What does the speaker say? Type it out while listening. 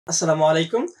আসসালামু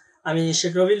আলাইকুম। আমি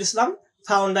Sheikh Rabiul Islam,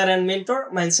 founder and mentor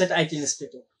mindset IT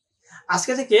institute.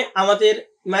 আজকে থেকে আমাদের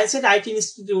মাইন্ডসেট আইটি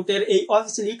ইনস্টিটিউটের এই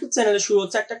অফিসিয়াল ইউটিউব চ্যানেলে শুরু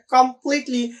হচ্ছে একটা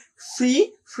কমপ্লিটলি ফ্রি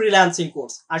ফ্রিল্যান্সিং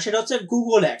কোর্স, আর সেটা হচ্ছে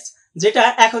গুগল অ্যাডস, যেটা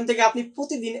এখন থেকে আপনি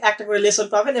প্রতিদিন একটা করে লেসন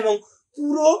পাবেন এবং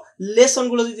পুরো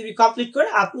লেসনগুলো যদি কমপ্লিট করে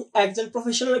আপনি একজন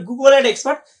প্রফেশনাল গুগল অ্যাড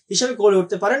এক্সপার্ট হিসেবে গড়ে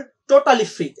উঠতে পারেন টোটালি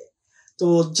ফ্রিতে। তো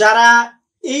যারা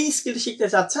এই স্কিল শিখতে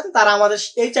চাচ্ছেন তারা আমাদের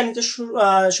এই চ্যানেলতে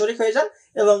শরিক হয়ে যান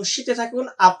এবং শিখতে থাকুন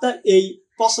আপনার এই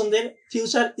পছন্দের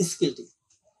ফিউচার স্কিলটি।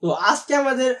 তো আজকে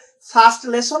আমাদের ফার্স্ট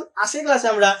লেসন, আজকের ক্লাসে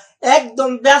আমরা একদম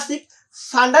বেসিক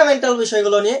ফান্ডামেন্টাল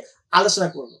বিষয়গুলো নিয়ে আলোচনা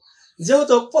করব।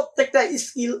 যেহেতু প্রত্যেকটা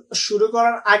স্কিল শুরু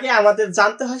করার আগে আমাদের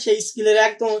জানতে হয় সেই স্কিলের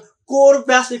একদম কোর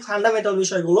বেসিক ফান্ডামেন্টাল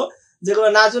বিষয়গুলো, যেগুলো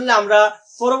না জানলে আমরা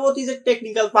পরবর্তী যে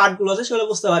টেকনিক্যাল পার্টগুলো আছে সেগুলো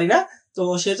বুঝতে পারি না। তো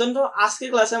সেজন্য আজকের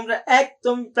ক্লাসে আমরা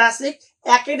একদম বেসিক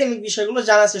একাডেমিক বিষয়গুলো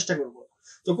জানার চেষ্টা করব।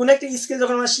 তো কোন একটা স্কিল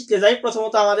যখন আমরা শিখতে যাই,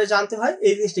 প্রথমত আমাদের জানতে হয়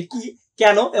এই জিনিসটা কি,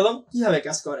 কেন এবং কিভাবে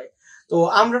কাজ করে। তো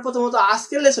আমরা প্রথমত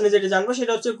আজকের লেসনে যেটা জানবো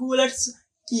সেটা হচ্ছে গুগল অ্যাডস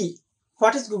কি।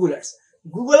 What is Google ads?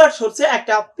 Google ads হচ্ছে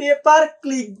একটা paper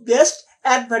click based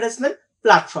advertisement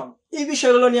platform. এই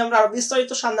বিষয়গুলো নিয়ে আমরা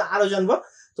বিস্তারিত সামনে আরো জানবো।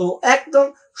 তো একদম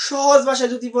সহজ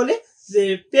ভাষায় যদি বলি যে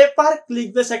পেপার ক্লিক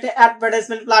বেসড একটা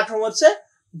অ্যাডভার্টাইজমেন্ট প্ল্যাটফর্ম হচ্ছে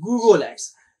গুগল অ্যাডস।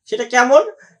 সেটা কেমন?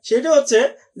 সেটা হচ্ছে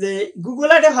যে গুগল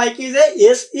অ্যাডে হয় কি যে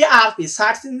SERP,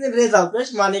 search engine result page,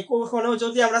 মানে কখনো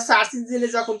যদি আমরা সার্চ ইঞ্জিনে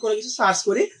যখন কোনো কিছু সার্চ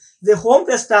করি, যে হোম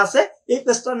পেজটা আছে এই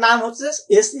পেজটার নাম হচ্ছে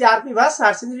SERP বা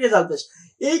সার্চ ইঞ্জিন রেজাল্ট পেজ।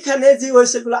 এইখানে যে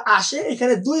ওয়েবসাইট গুলো আসে,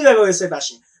 এখানে দুই ভাবে ওয়েবসাইট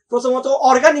আসে। প্রথমত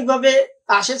অর্গানিক ভাবে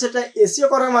আসে, যেটা এসইও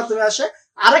করার মাধ্যমে আসে।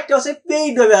 আরেকটা হচ্ছে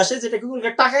পেইড ভাবে আসে, যেটা গুগলকে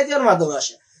টাকা দেওয়ার মাধ্যমে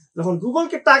আসে। যখন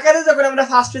গুগলকে টাকা দিয়ে যখন আমরা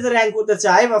ফার্স্ট পেজে র্যাঙ্ক করতে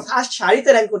চাই বা ফার্স্ট সারিতে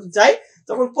র্যাঙ্ক করতে চাই,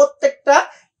 তখন প্রত্যেকটা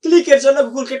ক্লিকের জন্য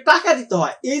গুগলকে টাকা দিতে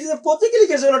হয়। এই যে প্রতি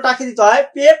ক্লিকের জন্য টাকা দিতে হয়,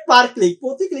 পে পার ক্লিক,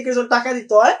 প্রতি ক্লিকের জন্য টাকা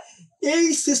দিতে হয়। এই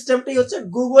সিস্টেমটাই হচ্ছে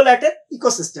গুগল অ্যাডের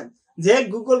ইকোসিস্টেম, যে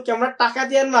গুগলকে আমরা টাকা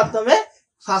দেওয়ার মাধ্যমে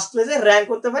ফার্স্ট পেজে র্যাঙ্ক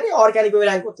করতে পারি, অর্গানিক ভাবে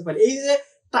র্যাঙ্ক করতে পারি। এই যে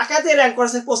টাকা দিয়ে র্যাঙ্ক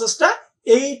করার প্রসেসটা,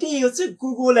 এইটি হচ্ছে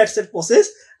গুগল অ্যাডস এর প্রসেস।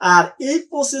 আর এই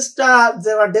প্রসেসটা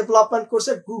যারা ডেভেলপমেন্ট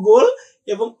করছে গুগল,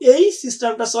 এবং এই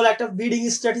সিস্টেমটা চলে একটা বিডিং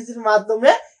স্ট্র্যাটেজির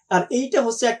মাধ্যমে। আর এইটা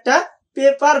হচ্ছে একটা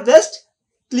পেপার বেসড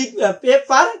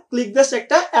ক্লিক বেসড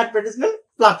একটা অ্যাডভার্টাইজমেন্ট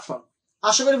প্ল্যাটফর্ম।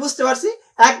 আশা করি বুঝতে পারছি।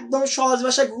 একদম সহজ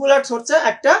ভাষায় গুগল অ্যাডস হচ্ছে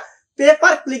একটা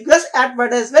paper click based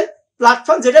advertisement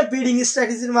platform, যেটা বিডিং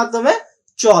স্ট্র্যাটেজির মাধ্যমে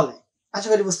চলে। আশা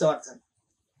করি বুঝতে পারছেন।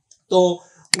 তো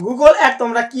গুগল অ্যাড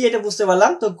তোমরা কি এটা বুঝতে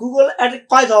পারলাম। তো গুগল অ্যাড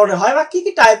কয় ধরনের হয় বা কি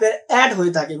কি টাইপের অ্যাড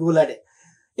হয়ে থাকে গুগল অ্যাডে?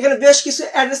 এখানে বেশ কিছু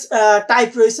অ্যাড টাইপ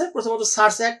রয়েছে। প্রথমত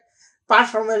সার্চ অ্যাড,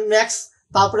 পারফরম্যান্স ম্যাক্স,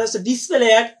 তারপরে হচ্ছে display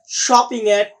ad, shopping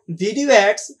add, video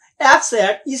ads, apps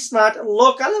add, smart,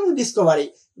 local এবং ডিসকভারি।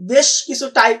 বেশ কিছু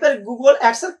টাইপের গুগল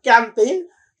অ্যাডস এর ক্যাম্পেইন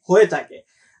হয়ে থাকে।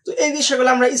 তো এই বিষয়গুলো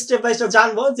আমরা স্টেপ বাই স্টেপ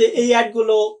জানবো, যে এই অ্যাড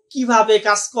গুলো কিভাবে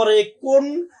কাজ করে, কোন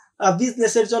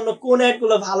বিজনেসের জন্য কোন অ্যাড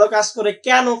গুলো ভালো কাজ করে,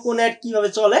 কেন কোন অ্যাড কিভাবে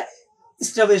চলে,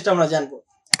 স্টেপ বাই স্টেপ আমরা জানবো।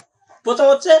 প্রথম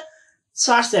হচ্ছে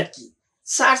সার্চ অ্যাড কি।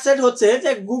 সার্চ অ্যাড হচ্ছে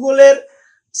যে গুগলের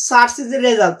সার্চ ইঞ্জিন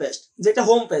রেজাল্ট পেজ, যেটা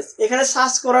হোম পেজ। এখানে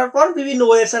সার্চ করার পর বিভিন্ন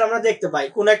ওয়েবসাইট আমরা দেখতে পাই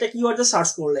কোন একটা কিওয়ার্ডে সার্চ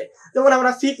করলে। যেমন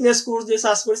আমরা ফিটনেস কোর্স দিয়ে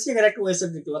সার্চ করেছি, এখানে একটা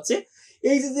ওয়েবসাইট দেখতে পাচ্ছি।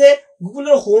 এই যে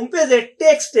গুগলের হোম পেজে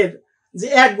টেক্সটের যে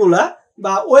অ্যাড গুলা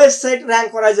বা ওয়েবসাইট র্যাঙ্ক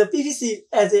করা যে পিভিসি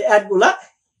যে অ্যাড গুলা,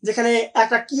 যেখানে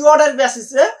একটা কিওয়ার্ডের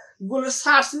বেসিসে গুগলের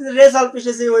সার্চ ইঞ্জিন রেজাল্ট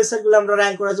পেজে যে ওয়েবসাইট গুলো আমরা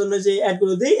র্যাঙ্ক করার জন্য যে অ্যাড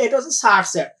গুলো দিই, এটা হচ্ছে সার্চ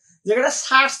অ্যাড। যেখানে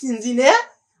সার্চ ইঞ্জিনে,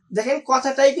 দেখেন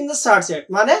কথাটাই কিন্তু সার্চ অ্যাড,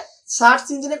 মানে সার্চ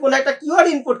ইঞ্জিনে কোন একটা কিওয়ার্ড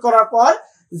ইনপুট করার পর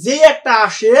যে একটা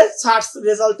আসে সার্চ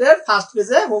রেজাল্টের ফার্স্ট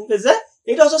পেজে, হোম পেজে,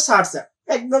 এটা হচ্ছে সার্চ অ্যাড।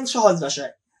 একদম সহজ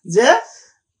ভাষায়, যে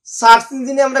সার্চ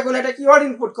ইঞ্জিনে আমরা কোন একটা কিওয়ার্ড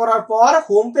ইনপুট করার পর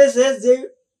হোম পেজে যে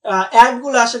অ্যাড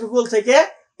গুলো আসে গুগল থেকে,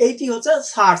 এইটি হচ্ছে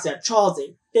সার্চ অ্যাড, সহজে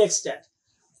টেক্সট অ্যাড।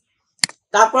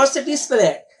 তারপর হচ্ছে ডিসপ্লে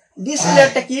অ্যাড। ডিসপ্লে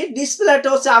অ্যাডটা কি? ডিসপ্লে অ্যাডটা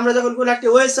হচ্ছে আমরা যখন কোন একটা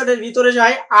ওয়েবসাইটের ভিতরে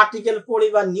যাই, আর্টিকেল পড়ি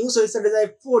বা নিউজ ওয়েবসাইটে যাই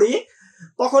পড়ি,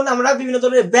 তখন আমরা বিভিন্ন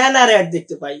ধরনের ব্যানার অ্যাড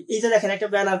দেখতে পাই। এই যে দেখেন একটা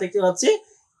ব্যানার দেখতে পাচ্ছি,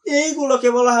 এইগুলোকে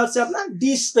বলা হচ্ছে আপনার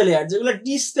ডিসপ্লে অ্যাড। যেগুলো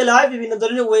ডিসপ্লে হয় বিভিন্ন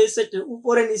ধরনের ওয়েবসাইটের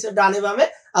উপরে, নিচে, ডানে, বামে।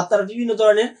 আপনারা বিভিন্ন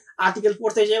ধরনের আর্টিকেল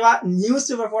পড়তে যায় বা নিউজ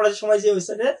পেপার পড়ার সময় যে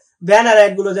ওয়েবসাইটে ব্যানার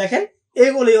অ্যাড গুলো দেখেন,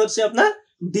 এগুলোই হচ্ছে আপনার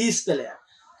ডিসপ্লে অ্যাড।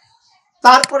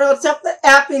 তারপরে হচ্ছে আপনার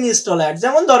অ্যাপ ইনস্টল অ্যাড।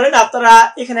 যেমন ধরেন আপনারা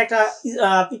এখানে একটা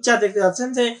পিকচার দেখতে পাচ্ছেন,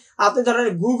 যে আপনি ধরেন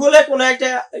গুগলে কোনো একটা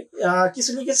কিছু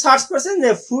লিখে সার্চ করছেন যে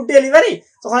ফুড ডেলিভারি,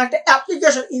 তখন একটা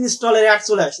অ্যাপ্লিকেশন ইনস্টলের অ্যাড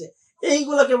চলে আসে।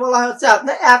 এইগুলোকে বলা হচ্ছে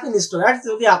আপনার অ্যাপ ইনস্টল অ্যাড।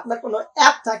 যদি আপনার কোনো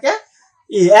অ্যাপ থাকে,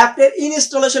 এই অ্যাপের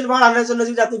ইনস্টলেশন বাড়ানোর জন্য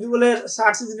যদি আপনি গুগলের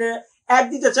সার্চ ইঞ্জিনে অ্যাড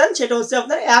দিতে চান, সেটা হচ্ছে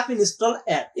আপনার অ্যাপ ইনস্টল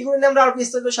অ্যাড। এগুলো নিয়ে আমরা আরো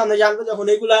বিস্তারিত সামনে জানবো, যখন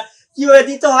এগুলা কিভাবে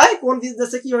দিতে হয়, কোন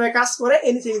বিজনেসে কিভাবে কাজ করে,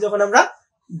 এনিথিং যখন আমরা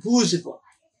বুঝবো।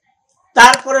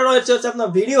 তারপরে রয়েছে হচ্ছে আপনার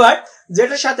ভিডিও অ্যাড,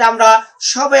 যেটার সাথে আমরা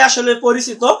সবাই আসলে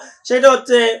পরিচিত। সেটা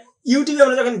হচ্ছে ইউটিউবে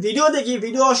আমরা যখন ভিডিও দেখি,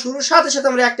 ভিডিও শুরুর সাথে সাথে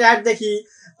আমরা একটা অ্যাড দেখি।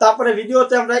 তারপরে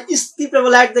ভিডিওতে আমরা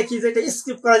স্কিপেবল অ্যাড দেখি, যেটা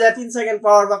স্কিপ করা যায় 3 সেকেন্ড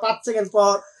পর বা 5 সেকেন্ড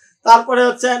পর। তারপরে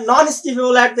হচ্ছে নন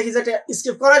স্কিপেবল অ্যাড দেখি, যেটা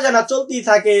স্কিপ করা যায় না, চলতেই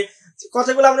থাকে।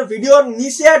 কতগুলো আমরা ভিডিওর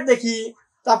নিচে অ্যাড দেখি,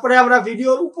 তারপরে আমরা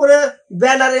ভিডিওর উপরে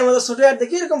ব্যানারের মধ্যে ছোট অ্যাড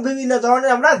দেখি। এরকম বিভিন্ন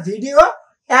ধরনের আমরা ভিডিও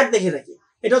অ্যাড দেখে থাকি।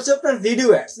 এটা হচ্ছে আপনার ভিডিও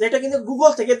অ্যাডস, যেটা কিন্তু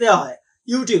গুগল থেকে দেওয়া হয়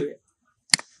ইউটিউবে।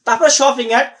 তারপরে শপিং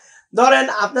অ্যাড, ধরেন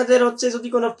আপনাদের হচ্ছে যদি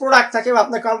কোনো প্রোডাক্ট থাকে বা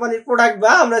আপনার কোম্পানির প্রোডাক্ট,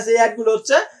 বা আমরা যে অ্যাডগুলো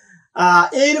হচ্ছে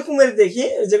এই রকমের দেখি,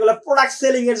 যেগুলো প্রোডাক্ট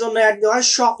সেলিং এর জন্য অ্যাড দেওয়া হয়,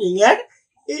 শপিং অ্যাড।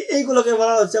 এইগুলোকে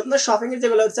বলা হচ্ছে আপনার শপিং এর,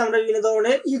 যেগুলো হচ্ছে আমরা বিভিন্ন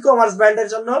ধরনের ই কমার্স ব্র্যান্ডের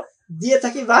জন্য দিয়ে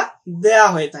থাকি বা দেয়া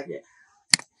হয়ে থাকে।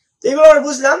 এগুলো আমরা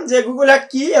বুঝলাম যে গুগল অ্যাড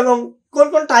কি এবং কোন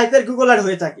কোন টাইপের গুগল অ্যাড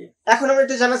হয়ে থাকে। এখন আমরা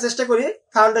একটু জানার চেষ্টা করি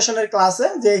ফাউন্ডেশনের ক্লাসে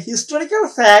যে historical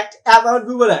fact about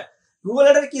Google ad. Google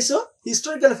অ্যাডের কিছু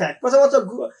হিস্টোরিক্যাল ফ্যাক্ট। প্রথমত,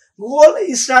 Google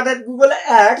started Google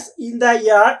ads in the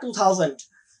year 2000।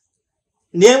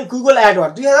 Name Google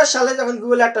AdWords. 2000 সালে যখন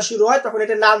গুগল অ্যাডটা শুরু হয় তখন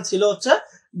এটার নাম ছিল হচ্ছে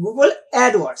গুগল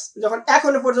অ্যাডওয়ার্ডস। যখন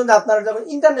এখনো পর্যন্ত আপনারা যখন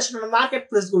ইন্টারন্যাশনাল মার্কেট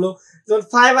প্লেস গুলো যখন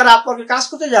ফাইবার আপওয়ার্কে কাজ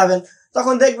করতে যাবেন,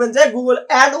 তখন দেখবেন যে গুগল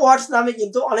অ্যাডওয়ার্ডস নামে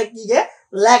কিন্তু অনেক দিকে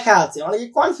লেখা আছে। অনেকে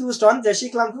কনফিউজড হন যে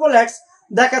শিখলাম গুগল অ্যাডস,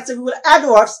 দেখাচ্ছে গুগল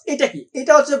অ্যাডওয়ার্ডস। এটা কি?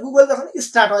 এটা হচ্ছে গুগল যখন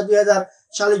স্টার্ট হয় 2000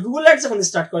 সালে গুগল অ্যাডস যখন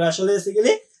স্টার্ট করে আসলে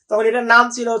বেসিক্যালি, তখন এটার নাম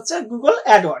ছিল হচ্ছে Google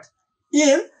AdWords.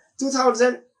 In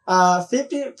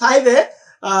 2055 A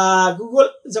Google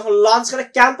যখন লঞ্চ করে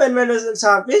campaign management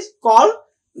service call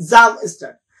jam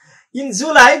star. In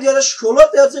July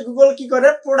 2016 হচ্ছে গুগল কি করে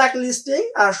প্রোডাক্ট লিস্টিং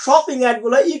আর শপিং অ্যাড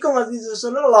গুলো ই কমার্স বিজনেসের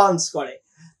জন্য লঞ্চ করে।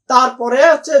 তারপরে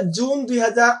হচ্ছে জুন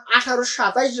 2018,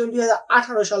 27 জুন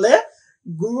 2018 সালে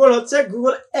গুগল হচ্ছে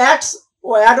গুগল অ্যাডস ও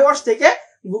অ্যাডওয়ার্ডস থেকে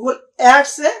গুগল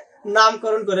অ্যাডস এ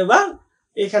নামকরণ করে বা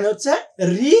এখানে হচ্ছে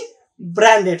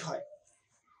রিব্র্যান্ডেড হয়।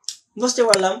 বুঝতে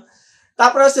পারলাম।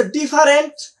 তারপরে হচ্ছে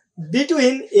different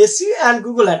between SEO and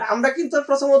Google ad. আমরা কিন্তু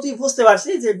প্রথমতই বুঝতে পারছি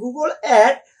যে গুগল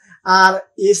অ্যাড আর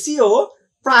এসইও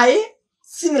প্রায়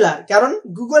সিমিলার, কারণ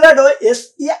গুগল অ্যাড ও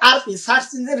এসইআরপি সার্চ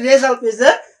ইঞ্জিন রেজাল্ট পেজে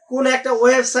কোন একটা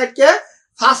ওয়েবসাইটকে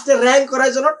ফার্স্টে র্যাঙ্ক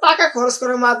করার জন্য টাকা খরচ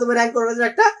করার মাধ্যমে র্যাঙ্ক করার জন্য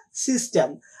একটা সিস্টেম।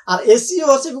 আর এসইও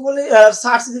হচ্ছে গুগল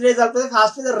সার্চ ইঞ্জিন রেজাল্ট পেজে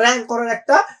ফার্স্ট পেজে র্যাঙ্ক করার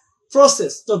একটা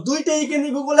প্রসেস। তো দুইটাই কিন্তু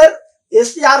গুগলের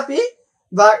এসইআরপি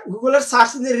বা গুগলের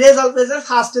সার্চ ইঞ্জিন রেজাল্ট পেজের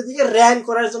ফার্স্টের দিকে র্যাঙ্ক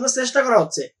করার জন্য চেষ্টা করা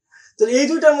হচ্ছে। তো এই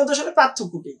দুইটার মধ্যে আসলে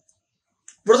পার্থক্য কি?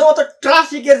 প্রথমত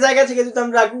ট্রাফিকের জায়গা থেকে যদি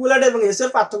আমরা গুগল অ্যাড এবং এসইও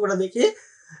এর পার্থক্যটা দেখি,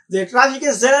 যে ট্রাফিকে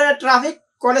জেনারেট ট্রাফিক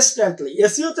কনস্ট্যান্টলি।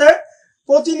 এসইওতে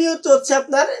প্রতিনিয়ত হচ্ছে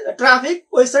আপনার ট্রাফিক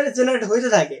ওয়েবসাইটে জেনারেট হইতে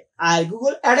থাকে, আর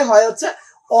গুগল অ্যাডে হয় হচ্ছে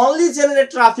only generate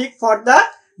traffic for the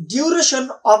duration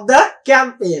of the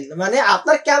campaign. মানে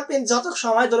আপনার ক্যাম্পেইন যত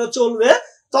সময় ধরে চলবে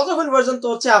ততক্ষণ পর্যন্ত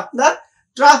হচ্ছে আপনার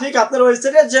ট্রাফিক আপনার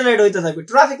ওয়েবসাইটে জেনারেট হইতে থাকবে।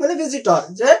 ট্রাফিক মানে ভিজিটর,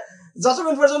 যে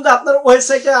যতক্ষণ পর্যন্ত আপনার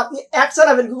ওয়েবসাইটে আপনি অ্যাড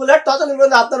চালাবেন গুগল অ্যাড, ততক্ষণ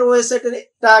পর্যন্ত আপনার ওয়েবসাইটে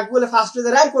গুগলে ফার্স্ট পেজে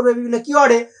র্যাঙ্ক করবে বিভিন্ন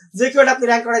কিওয়ার্ডে, যে কিওয়ার্ড আপনি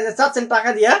র্যাঙ্ক করাইতে চাচ্ছেন টাকা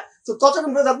দিয়ে। তো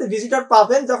ততক্ষণ পর্যন্ত আপনি ভিজিটর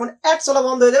পাবেন। যখন অ্যাড চলা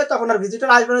বন্ধ হয়ে যাবে তখন আর ভিজিটর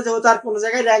আসবে না, যেহেতু আর কোনো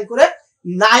জায়গায় র্যাঙ্ক করে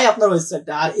নাই আপনার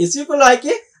ওয়েবসাইটটা। আর এসইও করলে হয়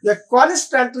কি, যে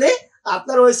কনস্ট্যান্টলি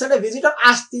আপনার ওয়েবসাইটে ভিজিটর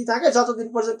আসতেই থাকে যতদিন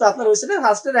পর্যন্ত আপনার ওয়েবসাইটে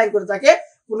ফার্স্টে র্যাঙ্ক করে থাকে,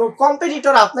 কোনো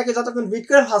কম্পিটিটর আপনাকে যতক্ষণ বিট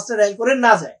করে ফার্স্টে র্যাঙ্ক করে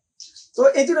না যায়। তো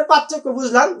এই দুটোর পার্থক্য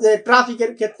বুঝলাম, যে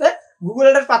ট্রাফিকের ক্ষেত্রে গুগল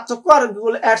অ্যাডের পার্থক্য আর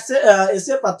গুগল অ্যাডস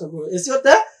এসইও এর পার্থক্য।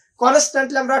 এসইওতে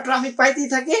কনস্ট্যান্টলি আমরা ট্রাফিক পাইতেই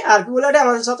থাকি, আর গুগল অ্যাডে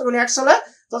আমাদের যতক্ষণ অ্যাড চলে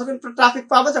ততক্ষণ ট্রাফিক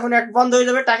পাবো। যখন অ্যাড বন্ধ হয়ে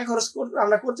যাবে, টাকা খরচ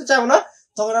আমরা করতে চাইবো না,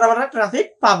 তখন আর আমরা ট্রাফিক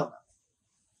পাবো না।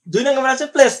 2 নম্বর আছে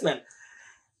placement.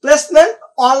 Placement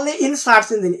only in search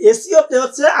engine. SEO তে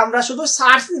হচ্ছে আমরা শুধু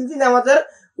সার্চ ইঞ্জিনে আমাদের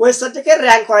ওয়েবসাইটটাকে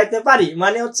র্যাঙ্ক করাইতে পারি।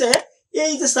 মানে হচ্ছে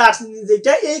এই যে সার্চ ইঞ্জিন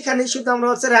যেটা, এইখানে শুধু আমরা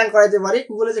হচ্ছে র্যাঙ্ক করাইতে পারি।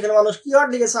 গুগলে যেখানে মানুষ কিওয়ার্ড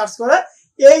লিখে সার্চ করে,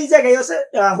 এই জায়গায় হচ্ছে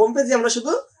হোম পেজে আমরা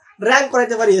শুধু র্যাঙ্ক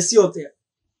করাইতে পারি এসইও তে।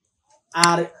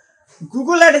 আর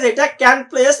গুগল অ্যাড যেটা can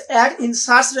place add in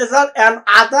search result and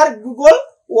other Google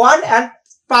one and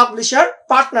publisher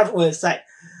partner website.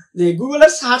 যে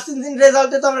গুগলের সার্চ ইঞ্জিন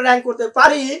রেজাল্টে তো আমরা র্যাঙ্ক করতে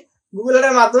পারি গুগল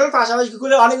এর মাধ্যমে, পাশাপাশি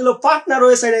গুগলের অনেকগুলো পার্টনার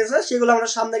ওয়েবসাইট আছে, সেগুলো আমরা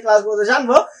সামনে ক্লাসগুলোতে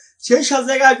জানবো। সেই সব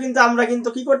জায়গায় কিন্তু আমরা কিন্তু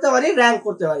কি করতে পারি, র্যাঙ্ক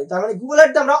করতে পারি। তার মানে গুগল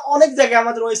অ্যাড আমরা অনেক জায়গায়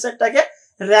আমাদের ওয়েবসাইটটাকে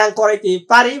র্যাঙ্ক করাইতে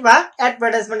পারি বা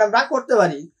অ্যাডভার্টাইজমেন্ট আমরা করতে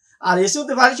পারি। আর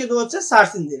এসইওতে পারি শুধু হচ্ছে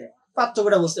সার্চ ইঞ্জিনে।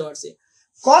 পার্থক্যটা বুঝতে পারছি।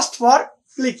 Cost for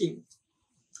clicking.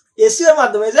 এসইও এর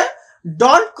মাধ্যমে যে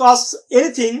don't cost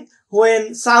anything when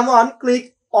someone click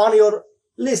on your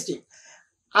listing.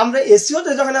 আমরা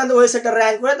এসইওতে যখন আমাদের ওয়েবসাইটটা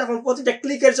র্যাঙ্ক করে, তখন প্রতিটা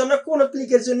ক্লিকের জন্য, কোনো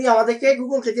ক্লিকের জন্য আমাদেরকে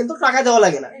গুগলকে কিন্তু টাকা দেওয়া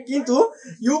লাগে না, কিন্তু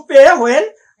you pay when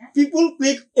people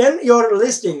click in your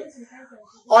listing.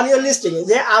 On your listing,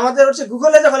 যে আমাদের হচ্ছে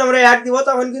গুগলে যখন আমরা অ্যাড দিব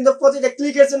তখন কিন্তু প্রতিটা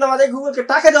ক্লিকের জন্য আমাদের গুগলকে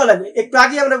টাকা দেওয়া লাগবে। একটু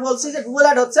আগে আমরা বলছি যে গুগল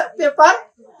অ্যাড হচ্ছে পেপার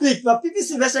ক্লিক বা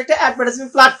পিপিসি বেসড একটা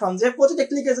অ্যাডভার্টাইজমেন্ট প্ল্যাটফর্ম, যে প্রতিটা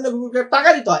ক্লিকের জন্য গুগলকে টাকা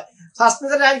দিতে হয়। ফার্স্ট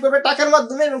পেজে র্যাঙ্ক করবে টাকার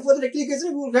মাধ্যমে এবং প্রতিটা ক্লিকের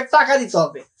জন্য গুগলকে টাকা দিতে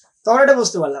হবে। তখন এটা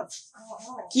বুঝতে পারলাম।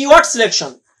 Keyword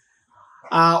selection,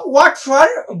 word for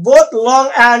both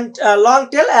long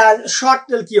tail and short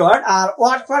tail keyword, R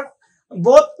word for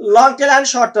both long tail and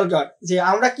short tail keyword. যে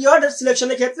আমরা কিওয়ার্ড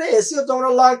সিলেকশনের ক্ষেত্রে এসইও তো আমরা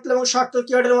লং টেল এবং শর্ট টেল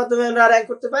কিওয়ার্ডের মাধ্যমে আমরা র্যাঙ্ক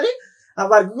করতে পারি,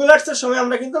 আবার গুগল অ্যাডস এর সময়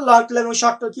আমরা কিন্তু লং টেল এবং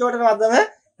শর্ট টেল কিওয়ার্ডের মাধ্যমে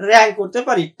র্যাঙ্ক করতে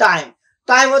পারি।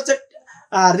 টাইম হচ্ছে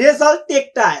রেজাল্ট টেক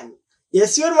টাইম।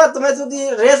 এসইওর মাধ্যমে যদি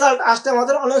রেজাল্ট আসতে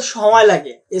আমাদের অনেক সময়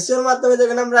লাগে। এসইওর মাধ্যমে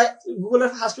যখন আমরা গুগলের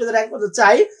ফার্স্ট পেজে র্যাঙ্ক করতে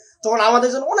চাই তখন আমাদের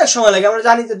জন্য অনেক সময় লাগে। আমরা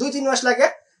জানি যে 2-3 মাস লাগে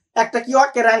একটা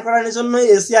কিওয়ার্ডকে র্যাঙ্ক করানোর জন্য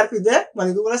এসইআরপি তে, মানে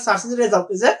গুগলের সার্চ ইঞ্জিন রেজাল্ট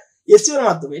পেজে এসইওর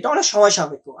মাধ্যমে। এটা অনেক সময়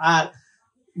সাপেক্ষ। আর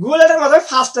গুগল অ্যাডের মাধ্যমে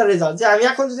ফাস্টার রেজাল্ট, যে আমি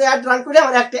এখন যদি অ্যাড রান করি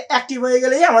আমার একটা অ্যাক্টিভ হয়ে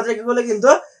গেলেই আমাদের গুগলে কিন্তু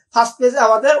ফার্স্ট পেজে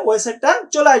আমাদের ওয়েবসাইটটা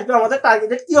চলে আসবে আমাদের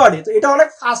টার্গেটেড কিওয়ার্ডে। তো এটা অনেক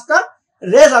ফাস্টার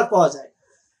রেজাল্ট পাওয়া যায়।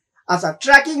 আচ্ছা,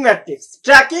 tracking matrix,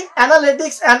 tracking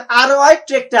analytics and ROI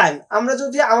trek time. আমরা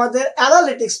যদি আমাদের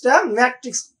অ্যানালিটিক্সটা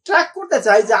ম্যাট্রিক্স ট্র্যাক করতে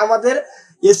চাই যে আমাদের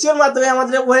এসইওর মাধ্যমে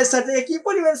আমাদের ওয়েবসাইট থেকে কি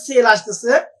পরিমাণ সেল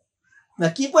আসতেছে,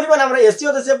 কি পরিমাণ আমরা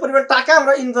এসইও তে যে পরিমাণ টাকা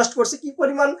আমরা ইনভেস্ট করছি, কি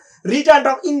পরিমাণ রিটার্ন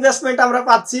অফ ইনভেস্টমেন্ট আমরা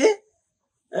পাচ্ছি,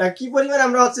 কি পরিমাণ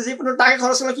আমরা হচ্ছে যে পরিমাণ টাকা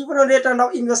খরচ করলে কি পরিমাণ রিটার্ন অফ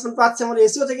ইনভেস্টমেন্ট পাচ্ছি আমরা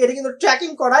এসইও থেকে, এটা কিন্তু ট্র্যাকিং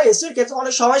করা এসইওর ক্ষেত্রে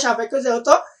অনেক সময় সাপেক্ষ,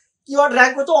 যেহেতু কিওয়ার্ড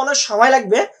র্যাঙ্ক করতে অনেক সময়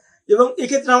লাগবে এবং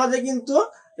এক্ষেত্রে আমাদের কিন্তু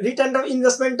রিটার্ন অফ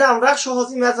ইনভেস্টমেন্টটা আমরা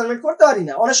সহজেই মেজারমেন্ট করতে পারি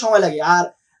না, অনেক সময় লাগে। আর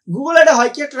গুগল এটা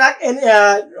হয় কি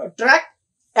track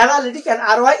analytic and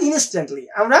ROI instantly.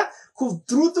 আমরা খুব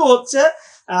দ্রুত হচ্ছে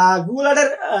গুগল অ্যাডের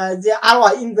যে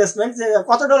আরওআই ইনভেস্টমেন্ট, যে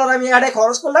কত ডলার আমি অ্যাডে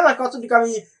খরচ করলাম আর কতটুকু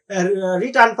আমি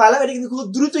রিটার্ন পাইলাম, এটা কিন্তু খুব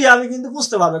দ্রুতই আমি কিন্তু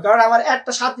বুঝতে পারবো। কারণ আমার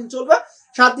অ্যাডটা 7 দিন চলবে,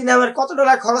 7 দিনে আমার কত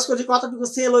ডলার খরচ করছি, কতটুকু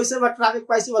সেল হয়েছে বা ট্রাফিক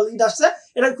পাইছি বা লিড আসছে,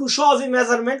 এটা খুব সহজেই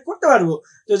মেজারমেন্ট করতে পারবো।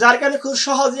 তো যার কারণে খুব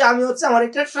সহজেই আমি হচ্ছে আমার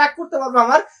এটা ট্র্যাক করতে পারবো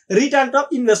আমার রিটার্ন অফ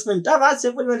ইনভেস্টমেন্টটা, বা যে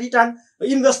পরিমাণ রিটার্ন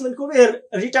ইনভেস্টমেন্ট করবো এর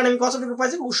রিটার্ন আমি কতটুকু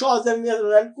পাইছি খুব সহজে আমি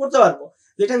মেজারমেন্ট করতে পারবো।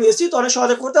 যেটা আমি এসি তো অনেক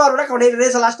সহজে করতে পারবো না, কারণ এর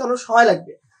রেজাল্ট আসতে অনেক সময়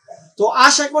লাগবে। তো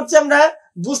আশা করছি আমরা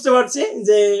বুঝতে পারছি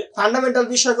যে ফান্ডামেন্টাল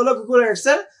বিষয়গুলো গুগল অ্যাডস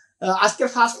এর। আজকের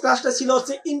ফার্স্ট ক্লাসটা ছিল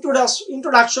হচ্ছে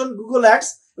ইন্ট্রোডাকশন গুগল অ্যাডস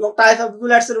এবং টাইপ অফ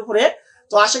গুগল অ্যাডস এর উপরে।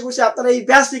 তো আশা করছি আপনারা এই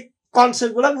বেসিক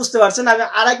কনসেপ্ট গুলো বুঝতে পারছেন। আমি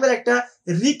আরেকবার একটা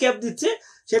রিক্যাপ দিচ্ছি,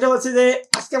 সেটা হচ্ছে যে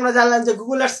আজকে আমরা জানলাম যে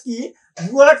গুগল অ্যাডস কি।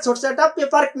 গুগল অ্যাডস হচ্ছে একটা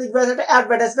পেপার ক্লিক বেসড একটা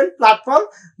অ্যাডভার্টাইজমেন্ট প্ল্যাটফর্ম,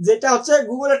 যেটা হচ্ছে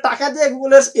গুগলের টাকা দিয়ে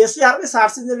গুগলের এসইআর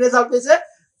সার্চ ইঞ্জিন রেজাল্ট পেয়েছে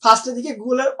ফার্স্টের দিকে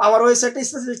গুগলের আমার ওয়েবসাইটটা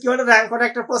স্পেশালি কিওয়ার্ডে র্যাঙ্ক করা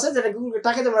একটা প্রসেস, যেটা গুগল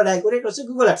টাকা দিয়ে আমরা র্যাঙ্ক করি। এটা হচ্ছে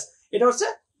গুগল অ্যাডস। এটা হচ্ছে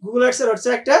গুগল অ্যাডস এর হচ্ছে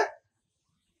একটা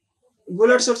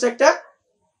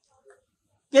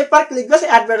paper click based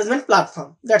advertisement platform.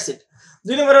 That's it.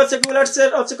 2 নম্বরে হচ্ছে গুগল অ্যাডস এর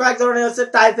হচ্ছে কয়েক ধরনের হচ্ছে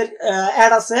টাইপের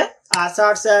অ্যাড আছে,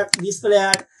 search add, display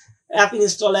ad, app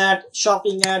install add,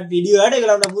 shopping add, video add,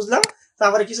 এগুলো আমরা বুঝলাম।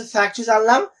 তারপরে কিছু ফ্যাক্ট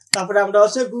জানলাম। তারপরে আমরা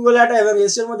হচ্ছে গুগল অ্যাড এবং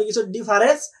এসইওর মধ্যে কিছু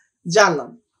ডিফারেন্স জানলাম।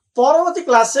 পরবর্তী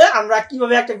ক্লাসে আমরা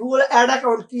কিভাবে একটা গুগল অ্যাড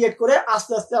অ্যাকাউন্ট ক্রিয়েট করে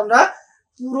আস্তে আস্তে আমরা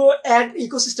পুরো অ্যাড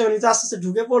ইকোসিস্টেমের নিচে আস্তে আস্তে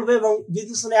ঢুকে পড়বে এবং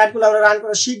বিজনেস অ্যাডগুলো আমরা রান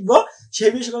করে শিখবো,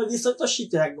 সেই বিষয়গুলো বিস্তারিত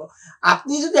শিখতে রাখবো।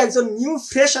 আপনি যদি একজন নিউ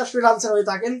ফ্রেশ ফ্রিল্যান্সার হয়ে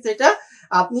থাকেন, সেটা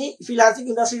আপনি ফ্রিল্যান্সিং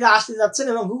ইন্ডাস্ট্রিতে আসতে যাচ্ছেন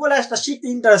এবং গুগল অ্যাডসটা শিখতে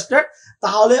ইন্টারেস্টেড,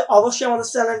 তাহলে অবশ্যই আমাদের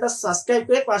চ্যানেলটা সাবস্ক্রাইব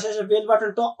করে পাশে এসে বেল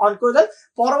বাটনটা অন করে দেন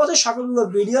পরবর্তী সকলগুলো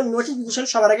ভিডিও নোটিফিকেশন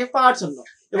সবার আগে পাওয়ার জন্য।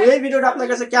 এবং এই ভিডিওটা আপনার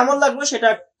কাছে কেমন লাগলো সেটা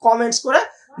কমেন্টস করে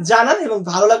জানান এবং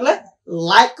ভালো লাগলে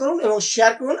লাইক করুন এবং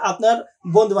শেয়ার করুন আপনার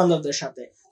বন্ধু বান্ধবদের সাথে।